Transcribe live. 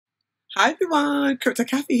Hi everyone, Crypto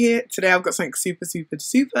Cafe here. Today I've got something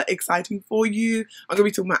super exciting for you. I'm going to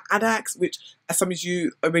be talking about ADAX, which as some of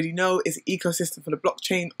you already know is an ecosystem for the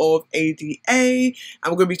blockchain of ADA. And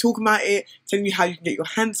we're going to be talking about it, telling you how you can get your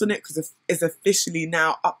hands on it because it's officially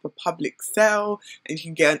now up for public sale and you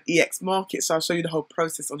can get an EX market. So I'll show you the whole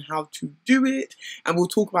process on how to do it. And we'll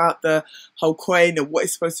talk about the whole coin and what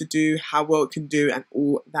it's supposed to do, how well it can do and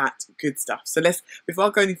all that good stuff. So before I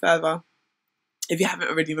go any further, if you haven't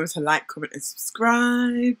already, remember to like, comment and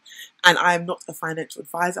subscribe. And I am not a financial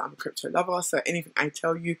advisor, I'm a crypto lover, so anything I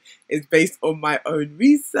tell you is based on my own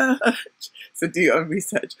research. So do your own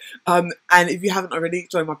research. And if you haven't already,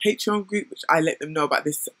 join my Patreon group, which I let them know about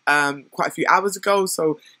this quite a few hours ago.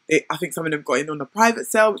 So I think some of them got in on the private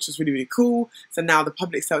sale, which was really cool. So now the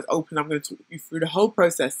public sale is open. I'm going to talk you through the whole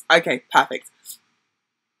process. Okay, perfect.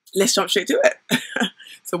 Let's jump straight to it.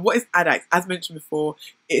 So what is ADAX? As mentioned before,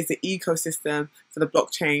 it is the ecosystem for the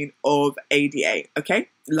blockchain of ADA. Okay,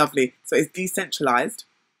 lovely. So it's decentralized.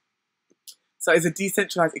 So it's a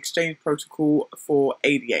decentralized exchange protocol for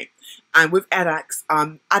ADA. And with ADAX,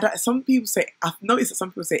 some people say, I've noticed that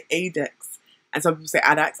some people say ADEX and some people say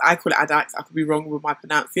ADAX. I call it ADAX. I could be wrong with my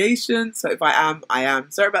pronunciation. So if I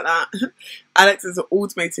am. Sorry about that. ADAX is an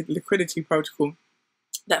automated liquidity protocol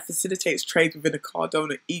that facilitates trade within the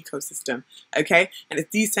Cardano ecosystem, okay? And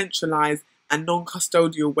it's decentralized and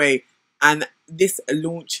non-custodial way, and this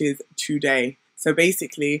launches today. So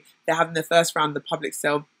basically, they're having their first round of the public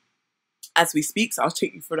sale as we speak, so I'll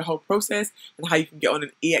take you through the whole process and how you can get on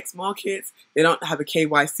an EX markets. They don't have a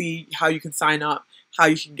KYC, how you can sign up, how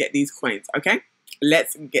you can get these coins, okay?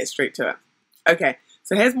 Let's get straight to it. Okay,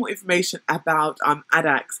 so here's more information about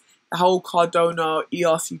ADAX, the whole Cardona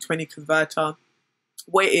ERC20 converter.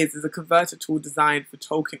 What it is a converter tool designed for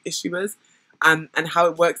token issuers, and how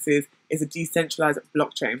it works is a decentralized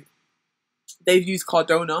blockchain. They've used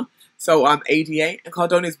Cardona, so ADA, and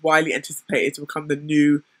Cardona is widely anticipated to become the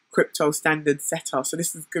new crypto standard setter. So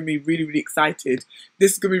this is going to be really excited.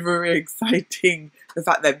 This is going to be very exciting. The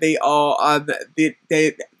fact that they are that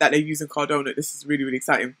they're using Cardona. This is really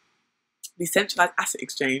exciting. Decentralized asset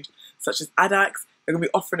exchange such as ADAX, they're going to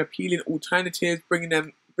be offering appealing alternatives,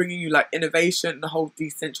 bringing you like innovation and the whole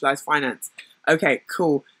decentralized finance. Okay,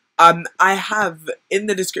 cool. I have in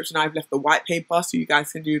the description I've left the white paper so you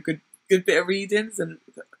guys can do a good bit of readings and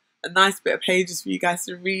a nice bit of pages for you guys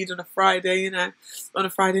to read on a Friday, on a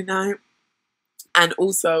Friday night. And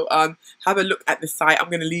also have a look at the site. I'm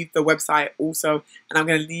going to leave the website also, and I'm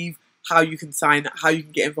going to leave how you can sign, how you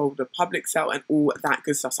can get involved with the public sale and all that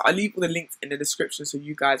good stuff. So I'll leave all the links in the description so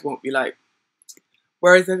you guys won't be like,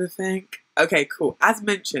 where is everything? Okay, cool. As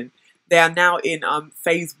mentioned, they are now in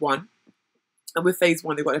phase 1. And with phase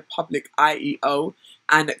 1, they've got a public IEO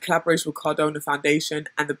and a collaboration with Cardona Foundation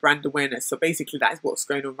and the brand awareness. So basically, that is what's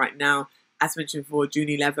going on right now. As mentioned before, June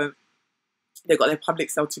 11th, they've got their public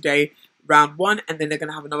sale today, round 1, and then they're going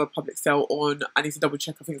to have another public sale on, I need to double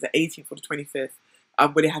check, I think it's the 18th or the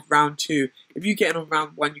 25th, where they have round 2. If you get in on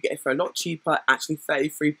round 1, you get it for a lot cheaper, actually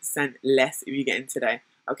 33% less if you get in today,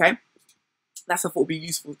 okay? That's what will be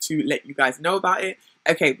useful to let you guys know about it.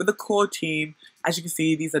 Okay, with the core team, as you can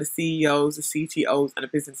see, these are the CEOs, the CTOs, and the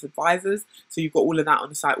business advisors. So you've got all of that on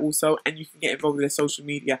the site also, and you can get involved with their social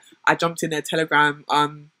media. I jumped in their Telegram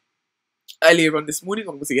earlier on this morning,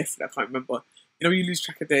 or was it yesterday? I can't remember. You know, you lose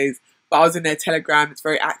track of days. But I was in their Telegram. It's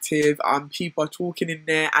very active. People are talking in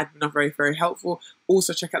there. Admin are very helpful.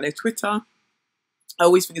 Also, check out their Twitter. I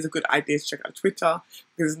always think it's a good idea to check out Twitter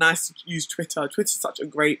because it's nice to use Twitter. Twitter's such a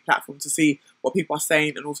great platform to see what people are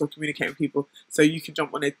saying and also communicate with people. So you can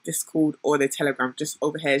jump on their Discord or their Telegram just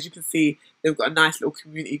over here. As you can see, they've got a nice little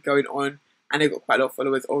community going on and they've got quite a lot of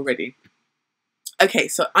followers already. Okay,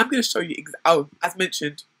 so I'm going to show you, as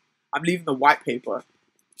mentioned, I'm leaving the white paper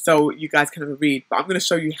so you guys can have a read, but I'm going to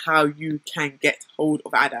show you how you can get hold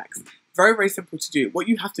of ADAX. Very simple to do. What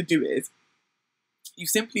you have to do is, you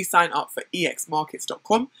simply sign up for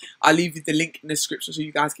exmarkets.com. I'll leave you the link in the description so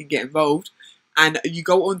you guys can get involved. And you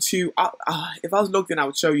go on to, if I was logged in, I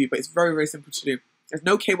would show you, but it's very simple to do. There's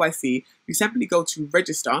no KYC. You simply go to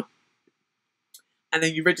register, and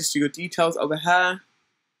then you register your details over here.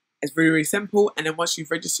 It's very simple. And then once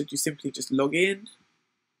you've registered, you simply just log in.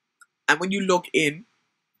 And when you log in,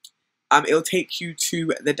 it'll take you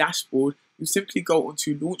to the dashboard. You simply go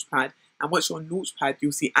onto Launchpad. And once you're on Launchpad,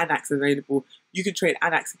 you'll see ADAX available. You can trade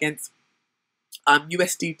ADAX against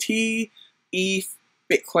USDT, ETH,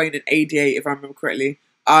 Bitcoin, and ADA, if I remember correctly.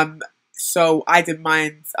 So I did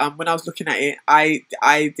mine, when I was looking at it, I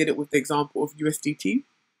did it with the example of USDT.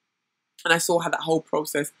 And I saw how that whole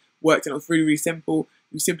process worked, and it was really simple.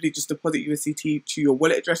 You simply just deposit USDT to your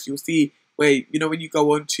wallet address. You'll see where, you know, when you go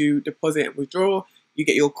on to deposit and withdraw, you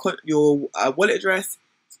get your wallet address.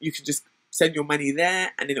 You can just send your money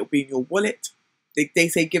there, and then it'll be in your wallet. They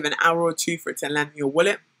say give an hour or two for it to land in your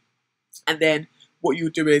wallet, and then what you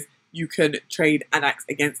do is you can trade ADAX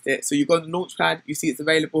against it. So you go on the Launchpad, you see it's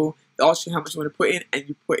available, they ask you how much you want to put in, and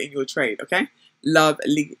you put in your trade, okay?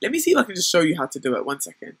 Lovely. Let me see if I can just show you how to do it. 1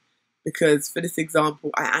 second. Because for this example,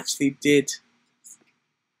 I actually did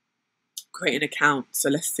create an account. So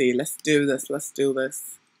let's see. Let's do this.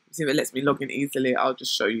 See if it lets me log in easily. I'll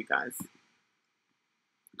just show you guys.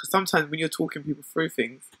 Because sometimes when you're talking people through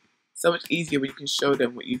things, it's so much easier when you can show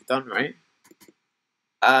them what you've done, right?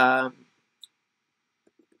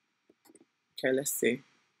 Okay, let's see.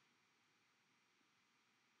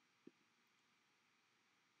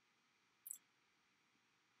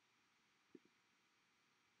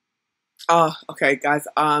 Okay, guys.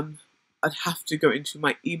 I'd have to go into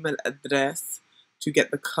my email address to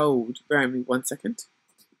get the code. Bear with me 1 second.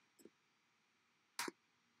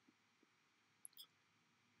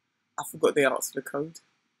 I forgot they asked for the code.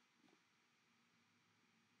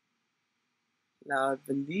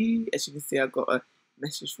 Lovely. As you can see, I got a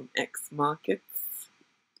message from exmarkets.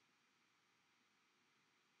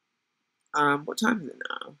 What time is it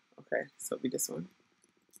now? Okay, so it'll be this one.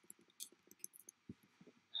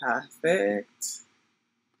 Perfect.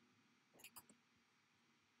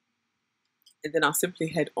 And then I'll simply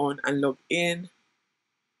head on and log in.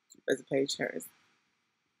 Where's the page? Here it is.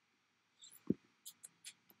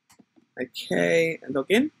 Okay, and log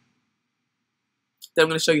in. Then I'm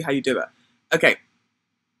going to show you how you do it. Okay.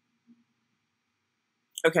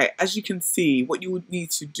 Okay, as you can see, what you would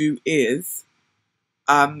need to do is,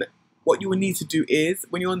 when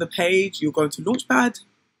you're on the page, you'll go into Launchpad.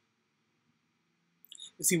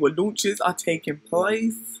 You see what launches are taking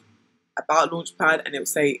place, about Launchpad, and it will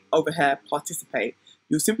say over here, participate.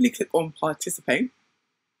 You'll simply click on participate,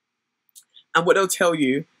 and what they'll tell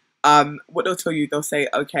you, they'll say,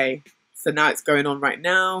 okay, so now it's going on right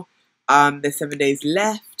now. There's 7 days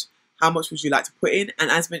left. How much would you like to put in?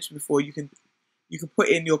 And as mentioned before, you can put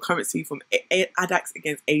in your currency from ADAX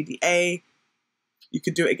against ADA. You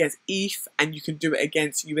can do it against ETH, and you can do it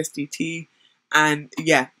against USDT, and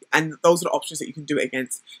yeah, and those are the options that you can do it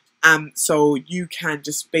against. So you can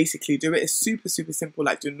just basically do it. It's super, super simple,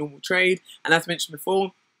 like doing a normal trade. And as mentioned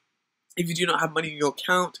before, if you do not have money in your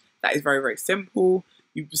account, that is very, very simple.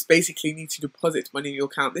 You just basically need to deposit money in your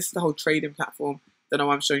account. This is the whole trading platform. Don't know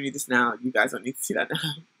why I'm showing you this now. You guys don't need to see that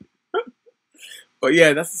now. But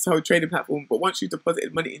yeah, that's the whole trading platform. But once you've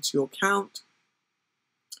deposited money into your account,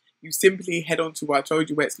 you simply head on to where I told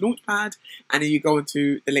you, where it's Launchpad, and then you go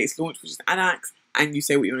into the latest launch, which is ADAX, and you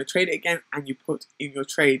say what you want to trade it against, and you put in your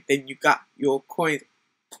trade. Then you got your coin.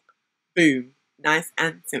 Boom. Nice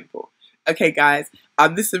and simple. Okay, guys,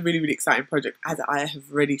 this is a really, really exciting project, as I have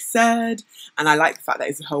already said, and I like the fact that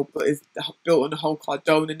it's built on the whole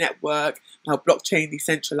Cardona network, the whole blockchain,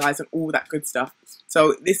 decentralized, and all that good stuff.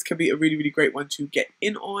 So this could be a really, really great one to get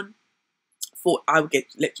in on. Thought I would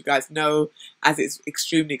let you guys know, as it's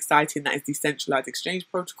extremely exciting. That is decentralized exchange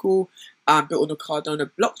protocol, built on the Cardona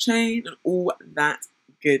blockchain, and all that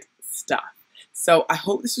good stuff. So I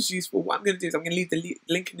hope this was useful. What I'm going to do is I'm going to leave the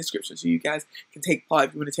link in the description so you guys can take part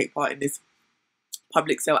if you want to take part in this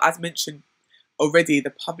public sale. As mentioned already, the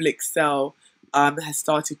public sale has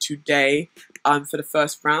started today for the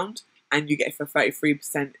first round, and you get it for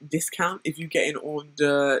 33% discount if you get in on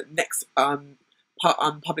the next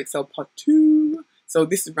public sale part 2. So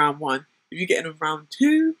this is round 1. If you get in on round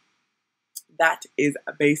 2, that is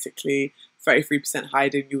basically 33% higher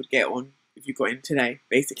than you would get on if you got in today,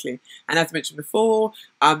 basically. And as mentioned before,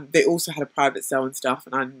 they also had a private sale and stuff,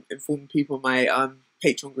 and I'm informing people in my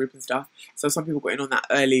Patreon group and stuff. So some people got in on that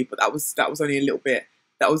early, but that was only a little bit.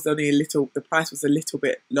 The price was a little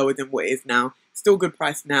bit lower than what it is now. Still a good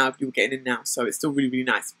price now if you were getting in now, so it's still really, really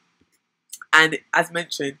nice. And as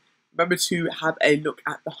mentioned, remember to have a look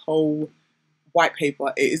at the whole white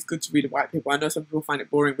paper. It is good to read the white paper. I know some people find it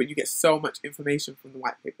boring, but you get so much information from the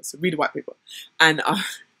white paper. So read the white paper. And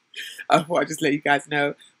I thought I'd just let you guys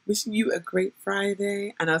know. Wishing you a great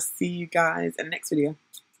Friday, and I'll see you guys in the next video.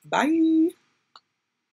 Bye!